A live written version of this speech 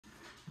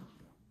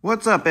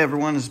What's up,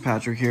 everyone? This is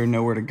Patrick here,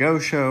 Nowhere to Go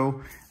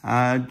show.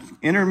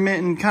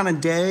 Intermittent kind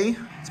of day.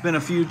 It's been a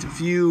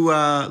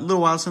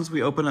little while since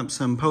we opened up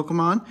some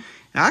Pokemon.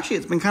 Actually,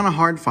 it's been kind of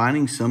hard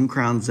finding some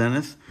Crown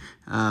Zenith.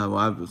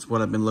 It's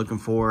what I've been looking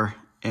for.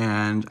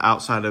 And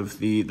outside of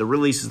the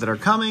releases that are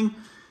coming,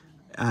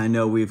 I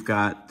know we've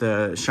got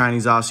the Shiny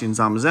Zacian and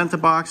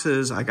Zamazenta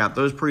boxes. I got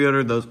those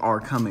pre-ordered. Those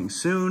are coming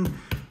soon.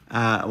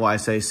 Well, I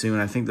say soon.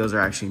 I think those are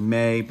actually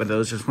May, but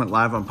those just went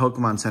live on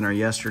Pokemon Center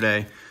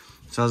yesterday.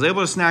 So I was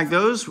able to snag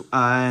those,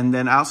 and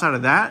then outside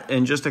of that,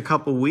 in just a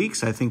couple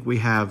weeks, I think we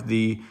have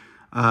the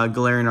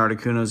Galarian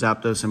Articuno,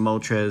 Zapdos, and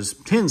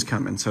Moltres tins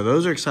coming. So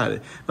those are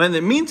excited. But in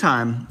the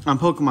meantime, on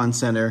Pokemon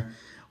Center,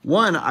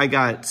 I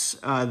got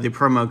the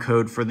promo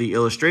code for the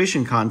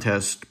illustration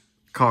contest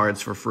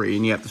cards for free,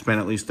 and you have to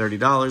spend at least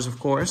 $30, of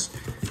course.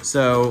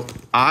 So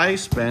I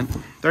spent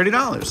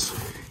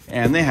 $30,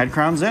 and they had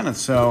Crown Zenith.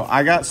 So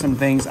I got some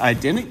things I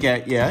didn't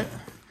get yet,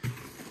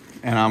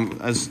 and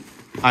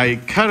I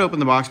cut open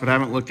the box, but I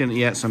haven't looked in it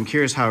yet, so I'm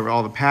curious how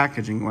all the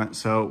packaging went.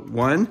 So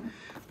one,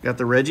 got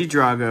the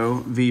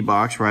Regidrago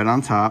V-Box right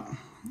on top.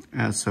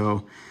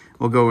 So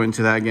we'll go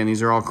into that again.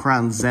 These are all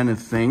Crown Zenith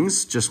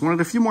things. Just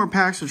wanted a few more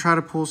packs to try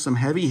to pull some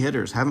heavy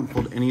hitters. Haven't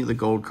pulled any of the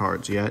gold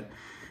cards yet,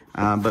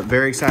 but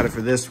very excited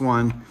for this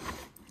one.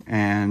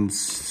 And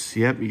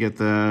yep, you get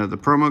the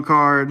promo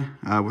card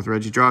with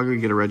Regidrago. You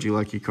get a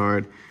Regilucky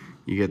card.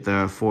 You get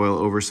the foil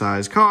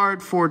oversized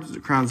card for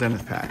Crown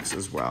Zenith packs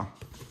as well.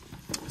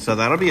 So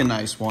that'll be a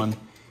nice one.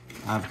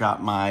 I've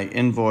got my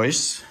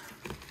invoice.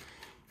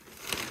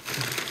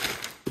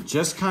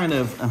 Just kind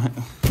of,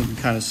 you can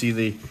kind of see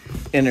the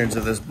innards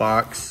of this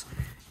box.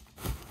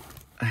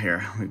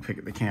 Here, let me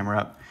pick the camera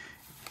up.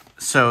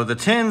 So the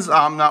tins,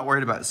 I'm not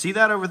worried about. See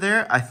that over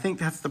there? I think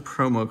that's the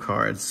promo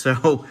card.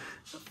 So,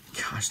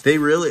 gosh, they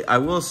really, I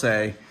will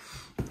say,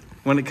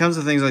 when it comes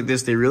to things like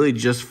this, they really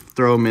just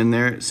throw them in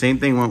there. Same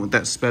thing went with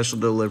that special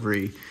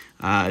delivery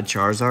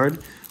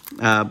Charizard.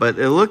 But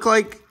it looked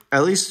like,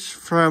 at least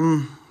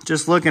from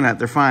just looking at it,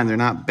 they're fine. They're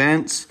not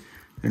bent.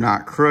 They're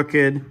not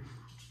crooked.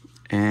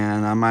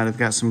 And I might have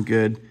got some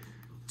good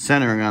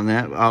centering on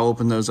that. I'll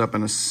open those up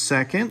in a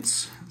second.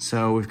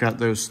 So we've got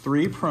those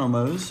 3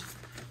 promos.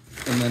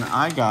 And then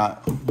I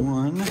got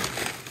one.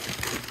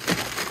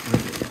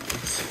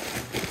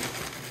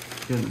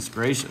 Goodness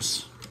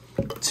gracious.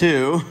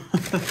 2.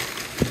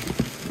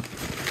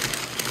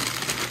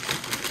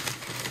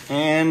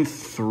 and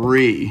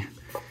 3.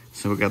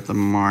 So we got the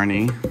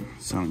Marnie,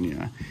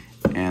 Sonia,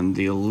 and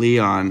the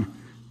Leon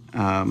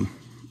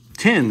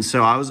tins.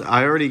 So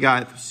I already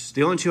got,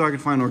 the only 2 I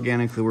could find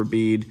organically were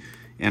Bead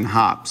and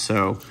Hop.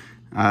 So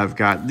I've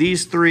got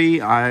these 3.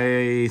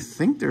 I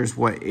think there's,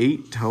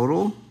 8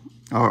 total?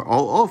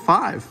 Or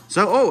 5.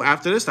 So,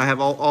 after this, I have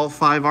all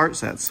 5 art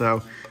sets.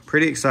 So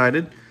pretty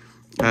excited.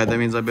 That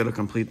means I'll be able to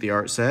complete the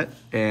art set.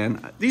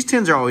 And these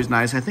tins are always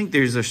nice. I think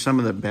these are some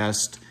of the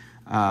best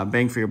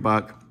bang for your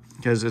buck.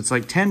 Because it's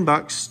like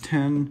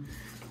 $10,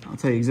 I'll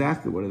tell you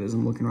exactly what it is.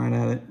 I'm looking right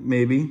at it.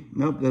 Maybe.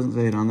 Nope, doesn't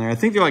say it on there. I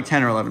think they're like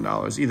 $10 or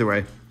 $11. Either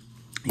way,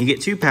 you get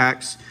 2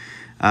 packs.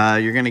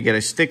 You're going to get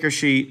a sticker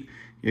sheet.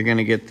 You're going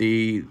to get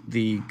the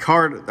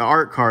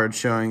art card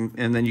showing,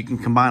 and then you can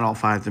combine all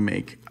 5 to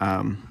make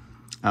a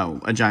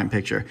giant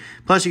picture.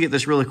 Plus, you get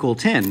this really cool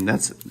tin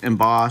that's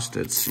embossed.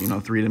 It's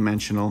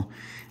 3-dimensional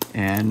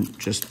and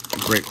just a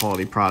great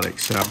quality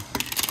product. So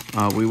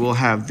we will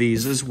have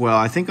these as well.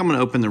 I think I'm going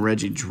to open the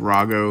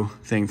Regidrago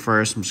thing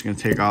first. I'm just going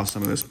to take off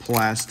some of this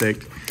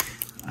plastic.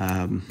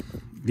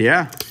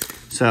 Yeah,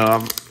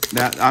 so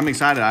I'm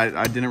excited.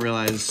 I didn't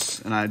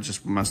realize, and I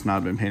just must not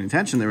have been paying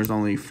attention, there was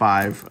only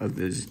 5 of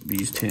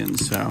these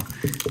tins. So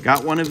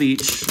got 1 of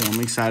each, so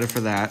I'm excited for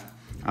that.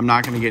 I'm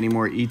not going to get any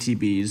more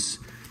ETBs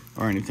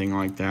or anything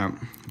like that.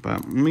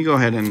 But let me go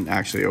ahead and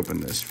actually open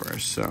this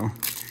first. So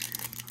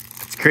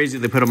it's crazy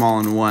they put them all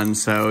in one.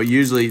 So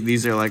usually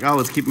these are like, oh,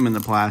 let's keep them in the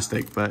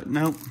plastic, but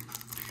nope.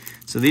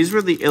 So these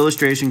were the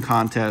illustration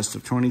contest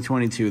of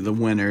 2022, the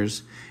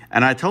winners.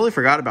 And I totally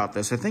forgot about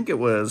this. I think it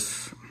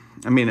was,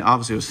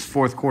 obviously it was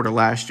 4th quarter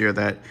last year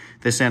that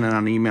they sent it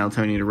on email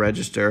telling you to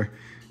register.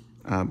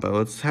 But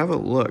let's have a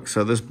look.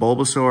 So this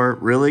Bulbasaur,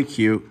 really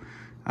cute.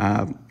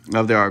 Of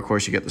the art, of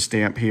course, you get the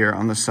stamp here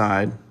on the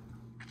side.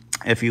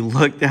 If you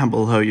look down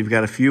below, you've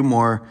got a few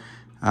more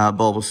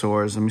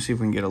Bulbasaurs. Let me see if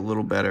we can get a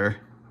little better.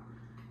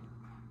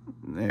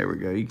 There we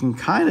go. You can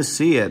kind of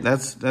see it.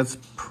 That's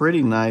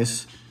pretty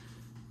nice.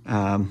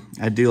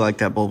 I do like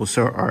that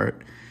Bulbasaur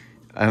art.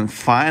 And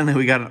finally,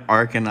 we got an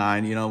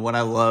Arcanine. What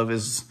I love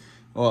is,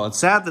 well, it's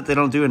sad that they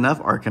don't do enough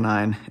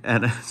Arcanine.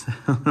 And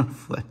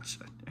Fletch.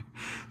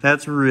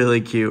 That's really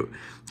cute.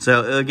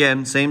 So,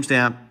 again, same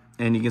stamp.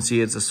 And you can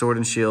see it's a Sword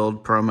and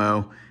Shield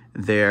promo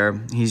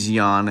there. He's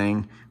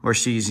yawning, or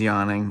she's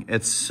yawning.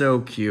 It's so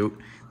cute.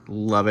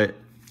 Love it.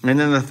 And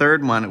then the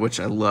 3rd one, which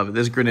I love,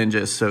 this Greninja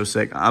is so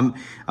sick. I'm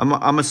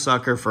a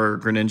sucker for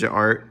Greninja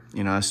art.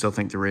 I still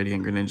think the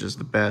Radiant Greninja is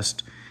the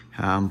best.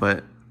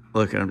 But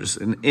look at him just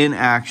in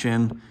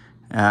action.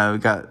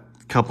 We've got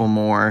a couple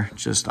more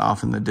just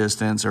off in the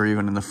distance or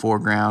even in the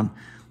foreground.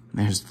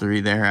 There's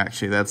 3 there,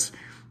 actually. That's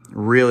a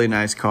really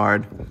nice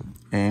card.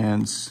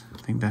 And I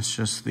think that's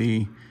just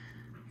the,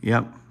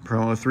 yep,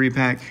 promo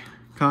 3-pack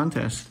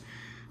contest.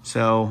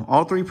 So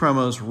all 3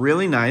 promos,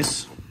 really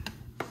nice.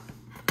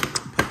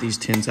 Put these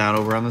tins out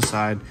over on the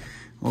side.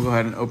 We'll go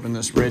ahead and open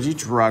this Reggie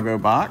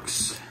Drago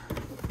box.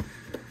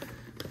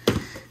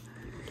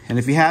 And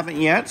if you haven't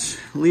yet,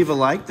 leave a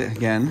like.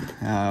 Again,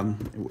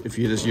 if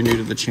you're new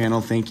to the channel,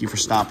 thank you for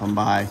stopping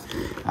by.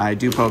 I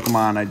do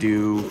Pokemon, I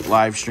do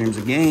live streams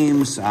of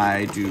games,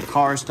 I do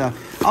car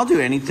stuff. I'll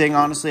do anything,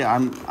 honestly. I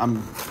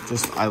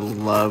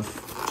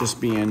love just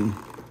being,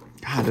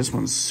 God, this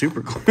one's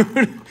super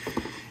glued.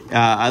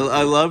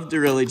 I love to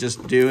really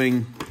just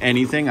doing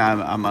anything.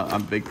 I'm a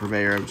big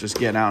purveyor of just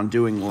getting out and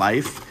doing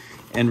life.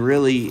 And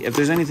really, if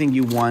there's anything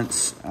you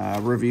want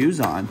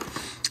reviews on,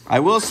 I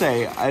will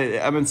say,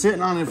 I've been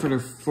sitting on it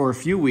for a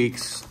few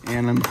weeks,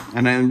 and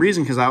the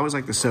reason, because I always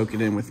like to soak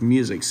it in with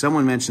music.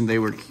 Someone mentioned they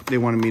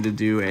wanted me to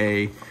do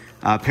a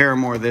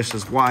Paramore This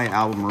Is Why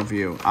album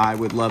review. I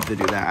would love to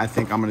do that. I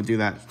think I'm going to do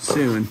that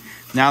soon.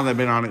 Now that I've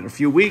been on it a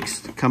few weeks,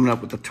 coming up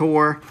with the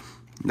tour,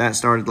 that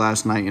started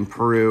last night in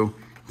Peru.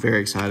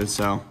 Very excited,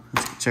 so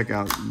let's check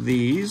out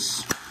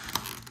these.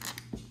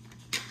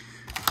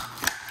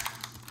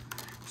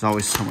 There's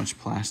always so much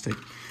plastic.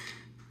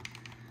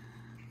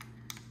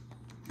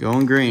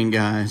 Going green,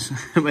 guys.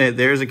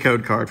 There's a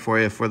code card for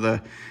you for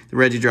the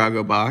Reggie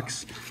Drago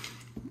box.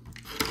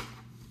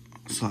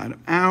 Slide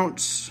them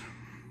out.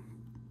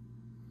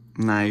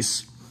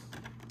 Nice.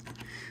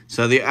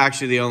 So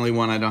actually the only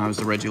one I don't have is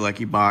the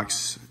Regieleki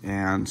box.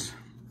 And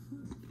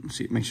let's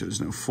see, make sure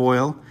there's no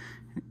foil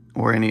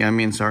or any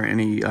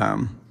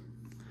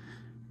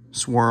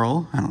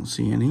swirl. I don't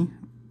see any.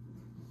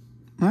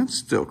 That's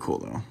still cool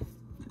though.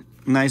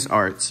 Nice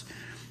arts.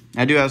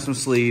 I do have some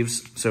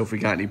sleeves, so if we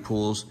got any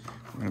pulls,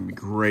 we're gonna be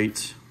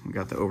great. We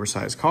got the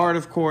oversized card,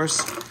 of course.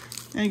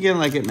 And again,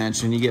 like it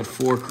mentioned, you get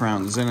 4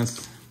 Crown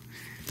Zenith.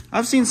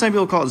 I've seen some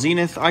people call it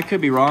Zenith. I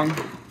could be wrong.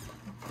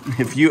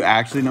 If you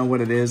actually know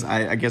what it is,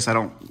 I guess I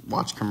don't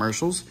watch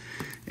commercials,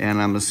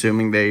 and I'm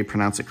assuming they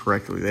pronounce it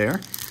correctly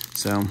there.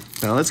 So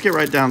let's get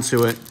right down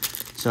to it.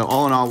 So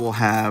all in all, we'll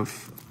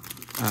have,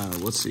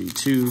 let's see,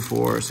 2,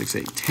 4, 6,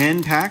 8,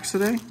 10 packs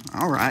today.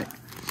 All right.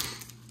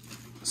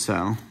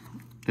 So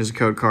here's a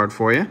code card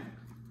for you.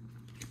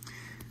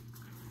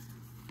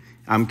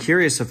 I'm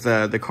curious if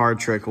the card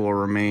trick will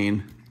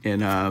remain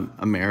in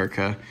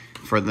America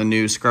for the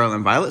new Scarlet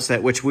and Violet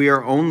set, which we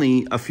are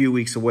only a few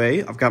weeks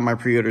away. I've got my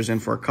pre-orders in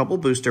for a couple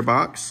booster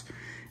box.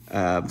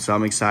 So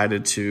I'm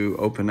excited to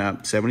open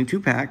up 72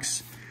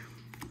 packs,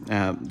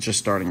 just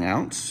starting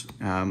out.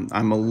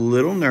 I'm a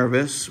little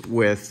nervous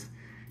with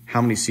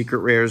how many secret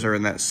rares are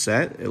in that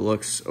set. It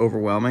looks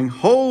overwhelming.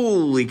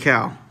 Holy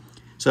cow.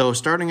 So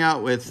starting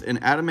out with an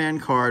Adaman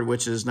card,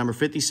 which is number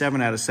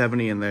 57 out of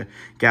 70 in the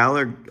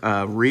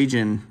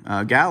region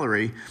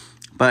gallery.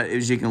 But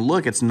as you can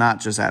look, it's not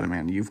just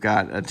Adaman. You've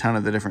got a ton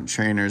of the different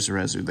trainers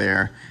residue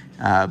there.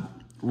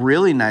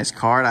 Really nice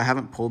card. I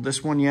haven't pulled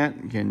this one yet.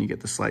 Again, you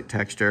get the slight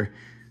texture.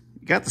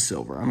 You got the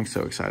silver. I'm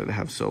so excited to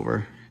have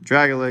silver.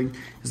 Dragolig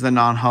is the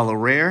non-holo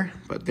rare,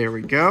 but there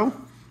we go.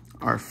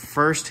 Our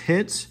first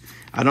hit.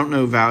 I don't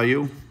know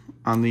value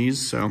on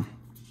these, so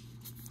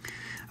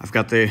I've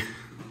got the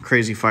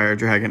Crazy Fire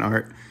Dragon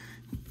art.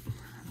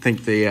 I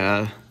think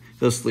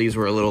those sleeves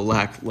were a little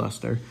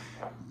lackluster.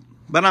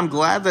 But I'm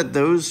glad that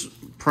those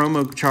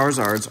promo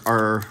Charizards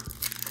are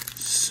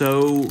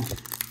so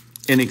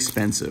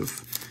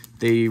inexpensive.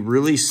 They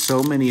release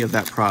so many of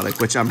that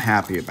product, which I'm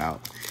happy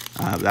about.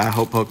 I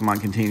hope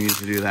Pokemon continues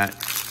to do that.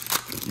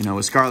 You know,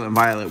 with Scarlet and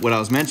Violet, what I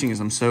was mentioning is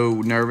I'm so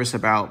nervous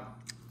about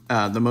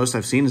the most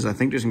I've seen is I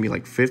think there's going to be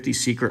like 50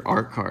 secret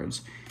art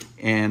cards.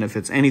 And if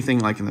it's anything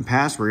like in the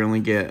past where you only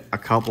get a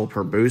couple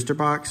per booster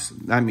box,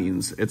 that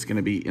means it's going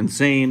to be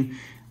insane.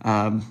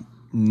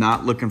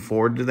 Not looking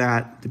forward to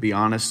that, to be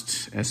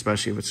honest,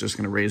 especially if it's just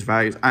going to raise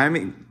values.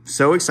 I'm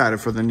so excited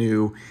for the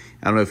new,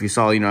 I don't know if you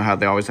saw, you know, how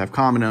they always have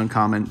common and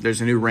uncommon. There's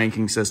a new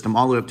ranking system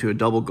all the way up to a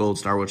double gold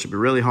star, which should be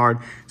really hard.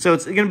 So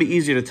it's going to be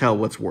easier to tell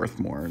what's worth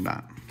more or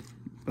not.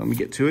 Let me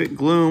get to it.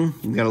 Gloom,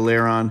 we got a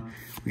Lairon,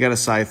 we got a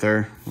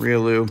Scyther,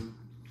 Riolu,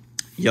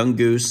 Young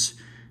Goose,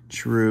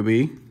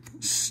 Cherubi,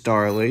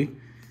 Starly,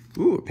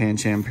 ooh, a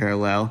Pancham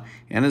Parallel,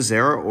 and a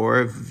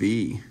Zeraora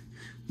V.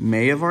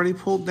 May have already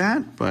pulled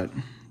that, but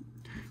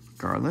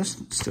regardless,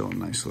 it's still a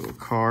nice little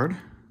card.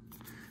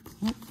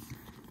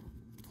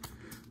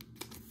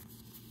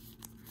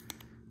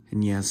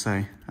 And yes,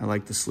 I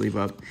like the sleeve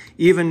up.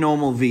 Even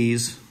normal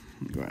Vs.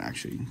 I'm going to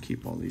actually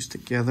keep all these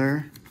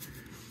together,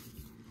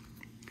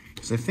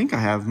 because I think I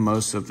have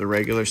most of the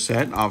regular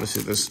set.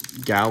 Obviously, this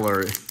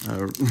gallery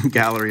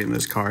in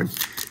this card.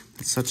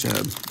 It's such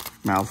a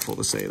mouthful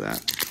to say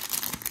that.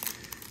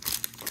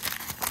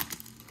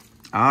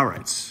 All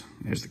right,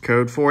 there's the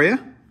code for you.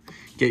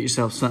 Get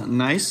yourself something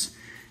nice.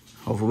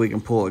 Hopefully we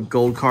can pull a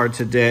gold card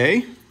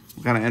today.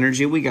 What kind of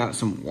energy? We got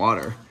some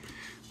water.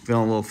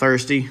 Feeling a little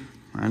thirsty?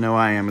 I know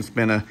I am. It's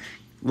been a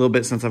little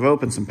bit since I've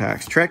opened some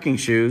packs. Trekking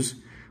shoes.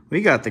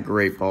 We got the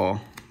Great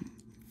Ball.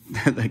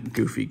 the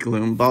Goofy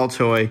Gloom,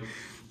 Baltoy,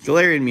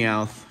 Galarian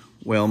Meowth,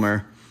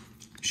 Wilmer,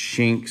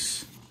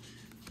 Shinx,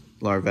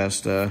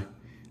 Larvesta.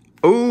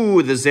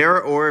 Oh, the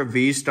Zeraora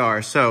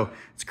V-Star. So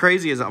it's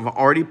crazy as I've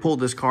already pulled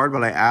this card,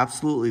 but I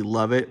absolutely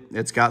love it.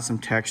 It's got some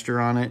texture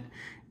on it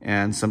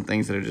and some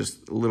things that are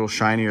just a little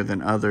shinier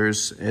than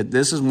others.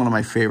 This is one of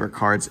my favorite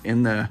cards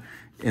in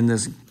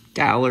this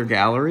Galar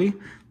gallery.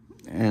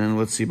 And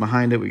let's see,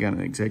 behind it, we got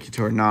an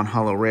Executor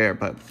non-holo rare,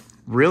 but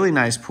really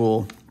nice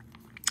pull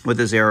with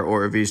the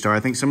Zeraora V-Star. I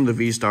think some of the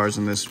V-Stars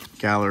in this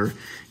gallery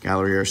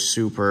are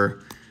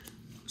super,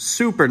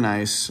 super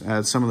nice.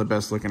 Some of the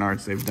best looking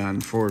arts they've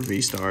done for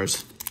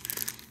V-Stars.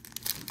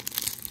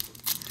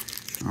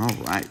 All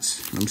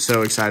right. I'm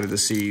so excited to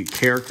see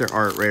character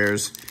art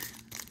rares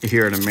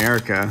here in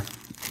America.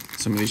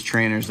 Some of these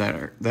trainers that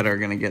are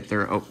going to get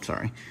their, oh,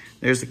 sorry.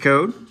 There's the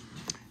code.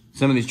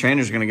 Some of these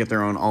trainers are going to get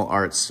their own alt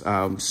arts.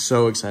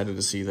 So excited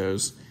to see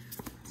those.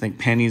 I think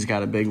Penny's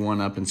got a big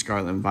one up in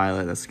Scarlet and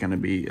Violet. That's going to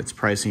be, it's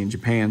pricey in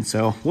Japan.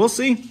 So we'll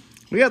see.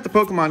 We got the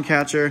Pokemon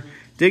Catcher,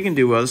 Digging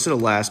Duo. This is the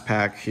last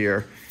pack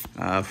here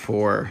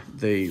for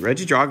the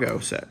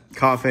Regidrago set.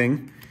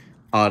 Coughing,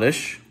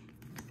 Oddish,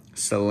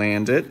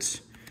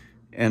 Salandit,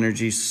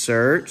 Energy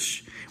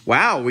Search.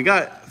 Wow, we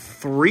got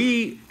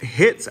 3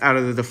 hits out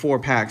of the 4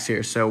 packs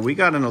here. So we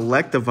got an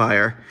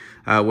Electivire,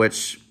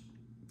 which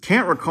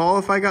can't recall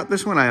if I got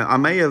this one. I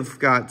may have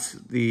got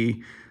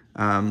the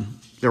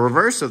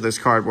reverse of this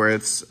card where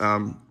it's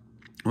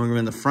we're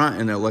in the front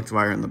and the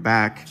Electivire in the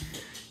back.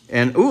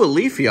 And ooh, a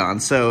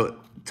Leafeon. So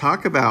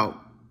talk about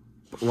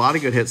a lot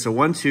of good hits. So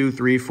 1, 2,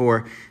 3,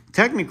 4,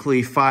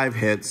 technically 5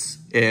 hits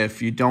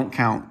if you don't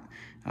count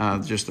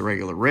just the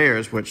regular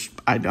rares, which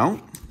I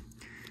don't.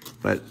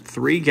 But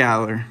 3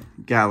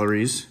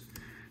 galleries,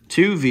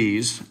 2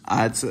 Vs.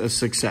 It's a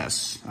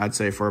success, I'd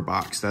say, for a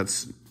box.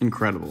 That's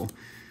incredible.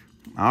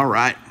 All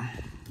right.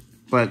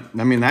 But,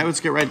 I mean, let's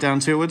get right down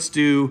to it. Let's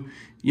do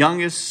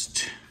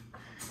youngest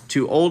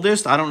to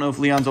oldest. I don't know if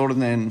Leon's older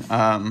than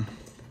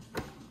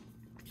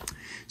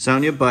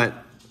Sonia,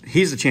 but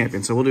he's the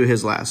champion, so we'll do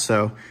his last.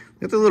 So,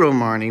 we got the little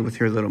Marnie with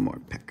her little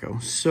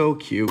Morpeko. So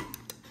cute.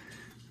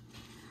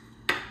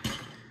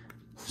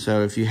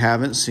 So, if you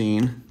haven't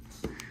seen,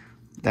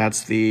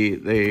 that's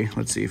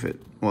let's see if it,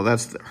 well,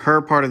 that's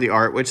her part of the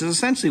art, which is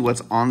essentially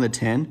what's on the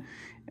tin.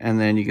 And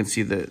then you can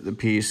see the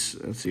piece.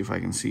 Let's see if I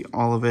can see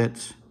all of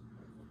it.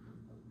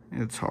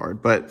 It's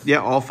hard. But yeah,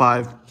 all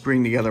 5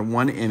 bring together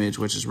one image,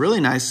 which is really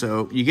nice.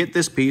 So you get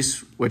this piece,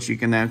 which you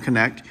can then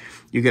connect.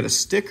 You get a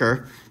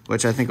sticker,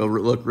 which I think will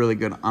look really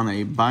good on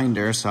a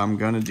binder. So I'm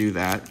going to do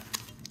that.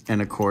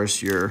 And of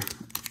course, your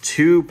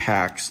 2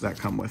 packs that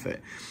come with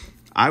it.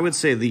 I would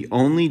say the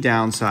only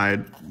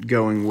downside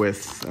going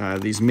with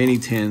these mini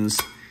tins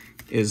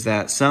is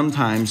that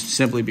sometimes,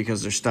 simply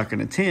because they're stuck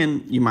in a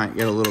tin, you might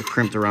get a little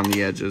crimped around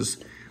the edges.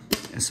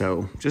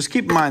 So just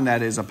keep in mind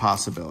that is a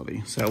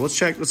possibility. So let's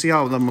see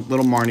how the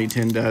little Marnie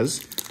tin does.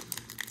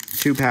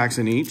 2 packs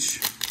in each.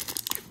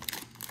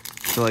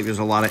 I feel like there's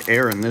a lot of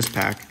air in this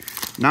pack.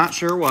 Not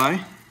sure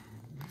why.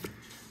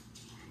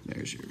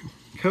 There's your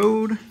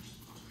code.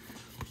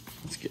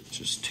 Let's get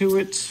just to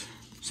it.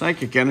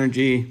 Psychic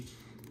Energy,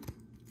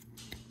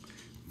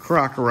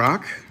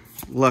 Krokorok,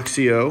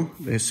 Luxio,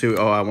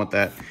 oh, I want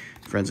that.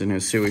 Friends in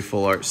Hisui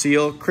Full Art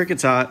Seal,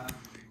 Kricketot,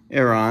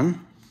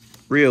 Aeron,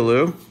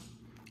 Riolu.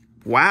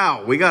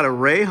 Wow, we got a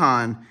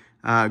Rayhan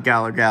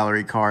Galar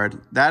Gallery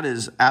card. That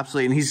is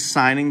absolutely, and he's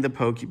signing the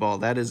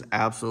Pokeball. That is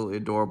absolutely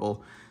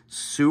adorable.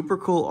 Super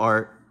cool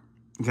art.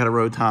 Got a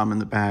Rotom in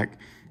the back.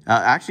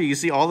 Actually, you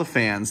see all the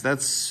fans.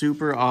 That's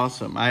super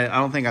awesome. I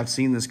don't think I've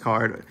seen this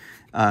card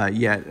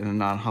yet in a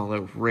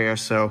non-holo rare,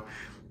 so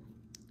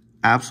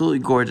absolutely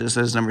gorgeous.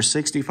 That's number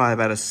 65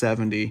 out of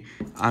 70.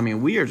 I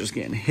mean, we are just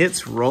getting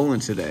hits rolling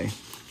today.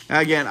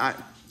 Again,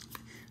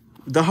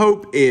 the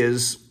hope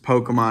is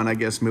Pokemon, I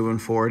guess, moving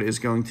forward is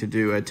going to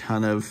do a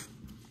ton of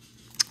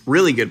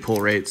really good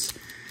pull rates.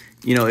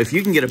 You know, if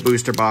you can get a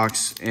booster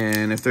box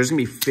and if there's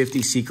going to be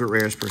 50 secret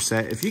rares per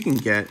set, if you can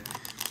get,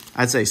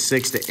 I'd say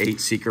 6 to 8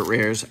 secret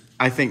rares,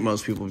 I think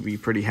most people would be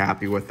pretty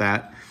happy with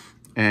that.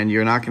 And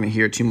you're not going to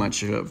hear too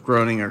much of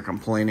groaning or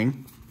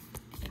complaining.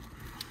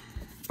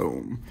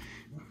 Boom.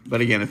 But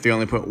again, if they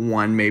only put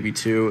 1, maybe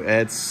 2,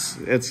 it's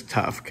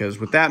tough. Because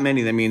with that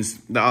many, that means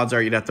the odds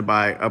are you'd have to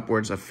buy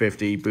upwards of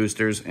 50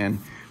 boosters. And,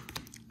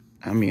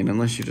 I mean,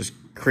 unless you're just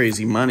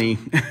crazy money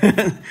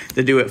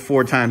to do it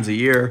 4 times a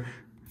year,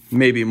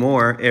 maybe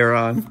more.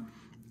 Aeron.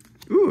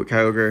 Ooh,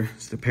 Kyogre.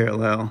 It's the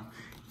parallel.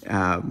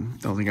 Don't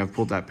think I've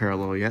pulled that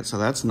parallel yet, so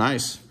that's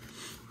nice.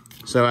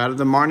 So out of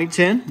the Marnie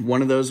tin,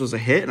 one of those was a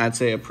hit, and I'd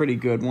say a pretty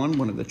good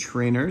one of the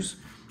trainers.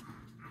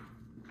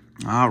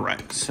 All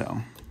right,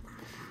 so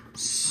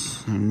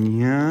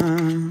Sonia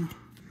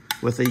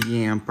with a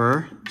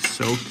Yamper.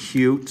 So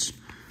cute.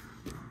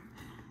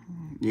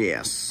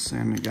 Yes,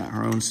 and we got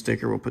her own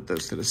sticker. We'll put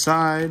those to the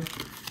side.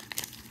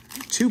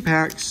 2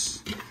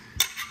 packs.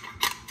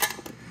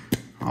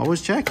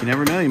 Always check. You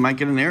never know. You might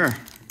get an error.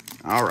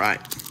 All right.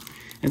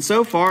 And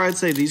so far, I'd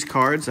say these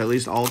cards, at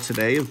least all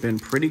today, have been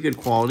pretty good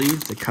quality.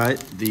 The cut,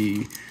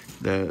 the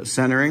the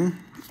centering,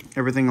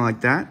 everything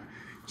like that.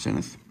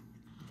 Zenith.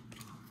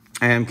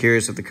 I am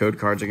curious if the code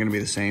cards are going to be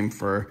the same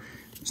for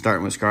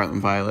starting with Scarlet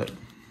and Violet,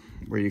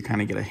 where you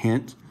kind of get a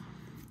hint.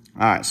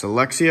 All right, so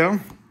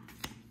Lexio,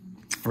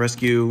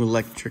 Rescue,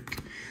 Electric,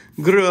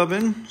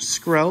 Gruben,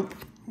 Skrelp,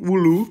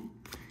 Wooloo,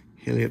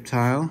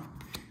 Helioptile,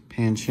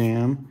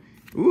 Pancham,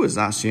 ooh,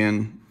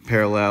 Zacian,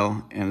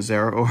 Parallel, and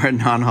Zeraora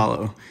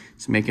non-holo.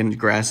 It's making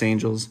Grass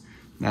Angels.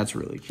 That's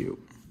really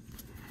cute.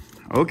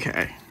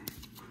 Okay.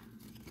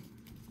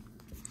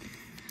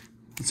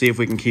 Let's see if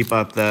we can keep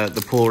up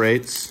the pull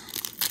rates.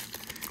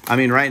 I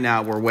mean, right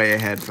now we're way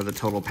ahead for the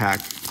total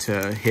pack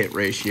to hit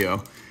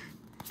ratio.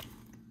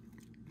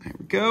 There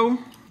we go.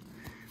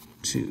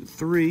 2,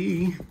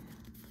 3.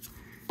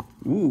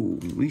 Ooh,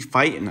 we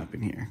fighting up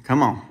in here.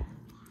 Come on.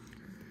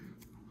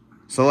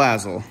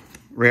 Salazzle,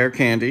 Rare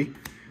Candy,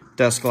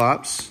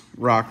 Dusclops,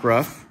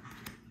 Rockruff,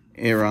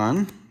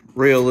 Aeron,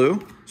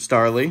 Riolu,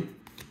 Starly,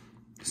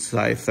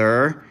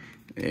 Scyther.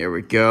 There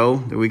we go.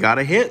 We got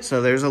a hit.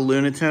 So there's a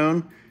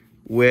Lunatone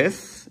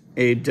with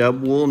a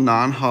Dubwool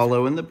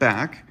non-holo in the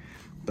back.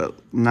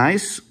 But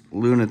nice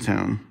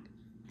Lunatone.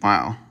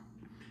 Wow.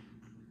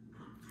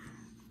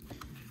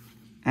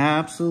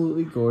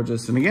 Absolutely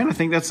gorgeous. And again, I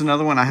think that's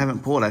another one I haven't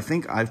pulled. I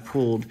think I've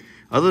pulled,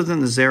 other than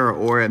the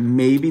Zeraora and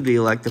maybe the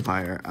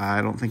Electivire,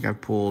 I don't think I've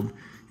pulled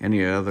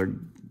any other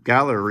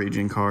Galar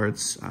region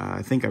cards.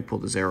 I think I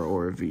pulled the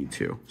Zeraora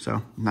V2.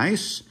 So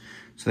nice.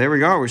 So there we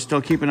go. We're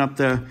still keeping up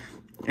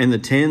in the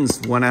tins,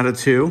 1 out of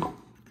 2.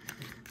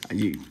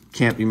 You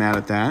can't be mad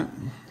at that.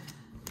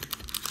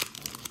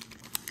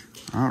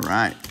 All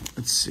right,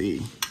 let's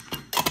see.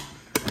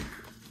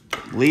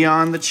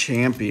 Leon the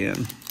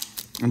Champion.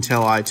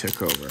 Until I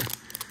took over.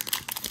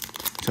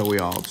 Until we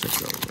all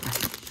took over.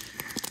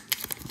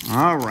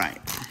 All right.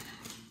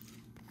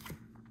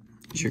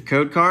 Here's your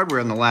code card. We're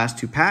in the last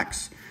 2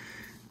 packs.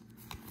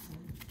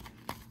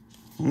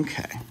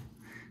 Okay.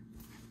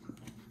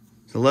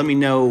 So let me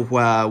know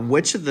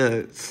which of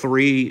the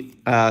 3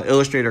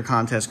 Illustrator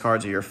contest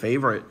cards are your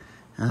favorite.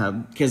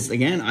 Because,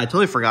 again, I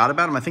totally forgot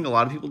about them. I think a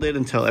lot of people did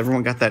until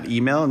everyone got that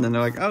email. And then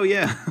they're like, oh,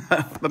 yeah,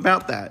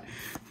 about that.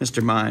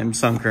 Mr. Mime,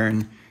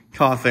 Sunkern,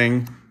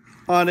 Coughing,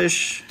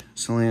 Oddish,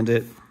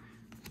 Salandit,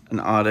 an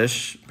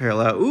Oddish,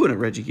 Parallel, ooh, and a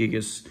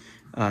Regigigas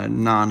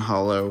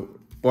non-holo,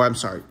 or I'm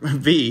sorry,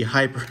 V,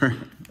 Hyper.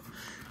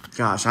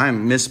 Gosh, I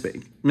am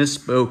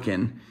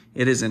misspoken.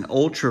 It is an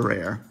ultra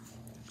rare.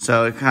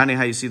 So kind of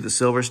how you see the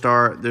Silver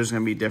Star, there's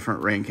going to be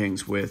different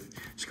rankings with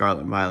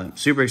Scarlet and Violet.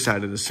 Super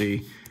excited to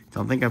see.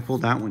 Don't think I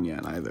pulled that one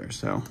yet either.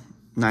 So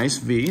nice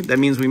V. That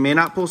means we may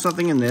not pull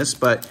something in this,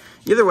 but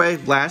either way,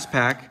 last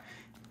pack.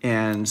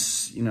 And,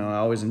 you know, I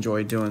always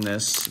enjoy doing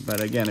this.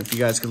 But again, if you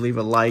guys could leave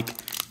a like,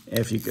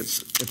 if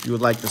you would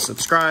like to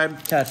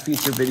subscribe, catch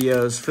future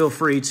videos, feel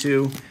free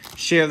to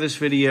share this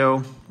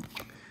video.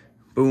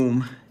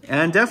 Boom.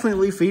 And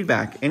definitely leave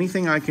feedback.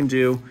 Anything I can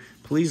do,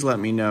 please let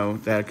me know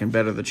that can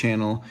better the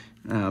channel,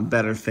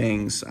 better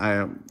things.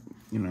 I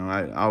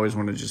always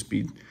want to just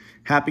be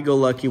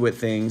happy-go-lucky with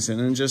things.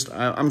 And then just,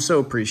 I'm so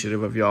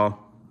appreciative of y'all.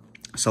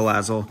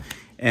 Salazzle.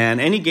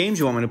 And any games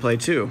you want me to play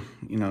too,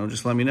 you know,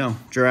 just let me know.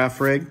 Giraffe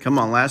Rig, come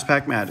on, last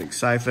pack magic.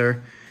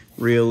 Scyther,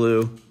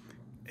 Riolu,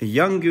 a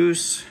Young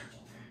Goose,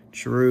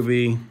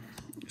 Cherubi,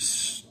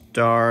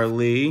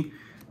 Starly,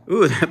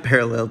 ooh, that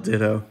Parallel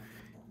Ditto,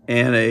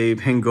 and a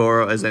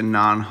Pangoro as a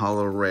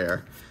non-holo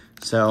rare.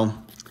 So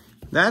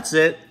that's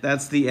it.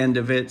 That's the end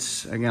of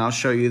it. Again, I'll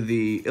show you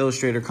the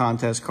Illustrator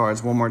contest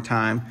cards one more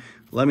time.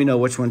 Let me know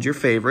which one's your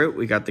favorite.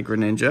 We got the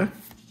Greninja,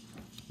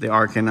 the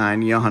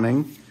Arcanine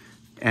Yawning,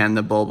 and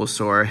the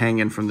Bulbasaur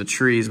hanging from the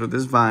trees with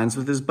his vines,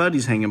 with his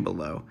buddies hanging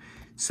below.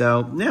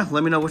 So, yeah,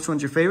 let me know which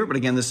one's your favorite. But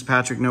again, this is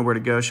Patrick, Nowhere to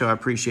Go Show. I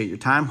appreciate your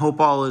time.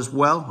 Hope all is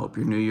well. Hope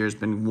your New Year's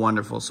been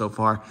wonderful so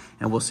far.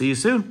 And we'll see you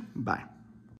soon. Bye.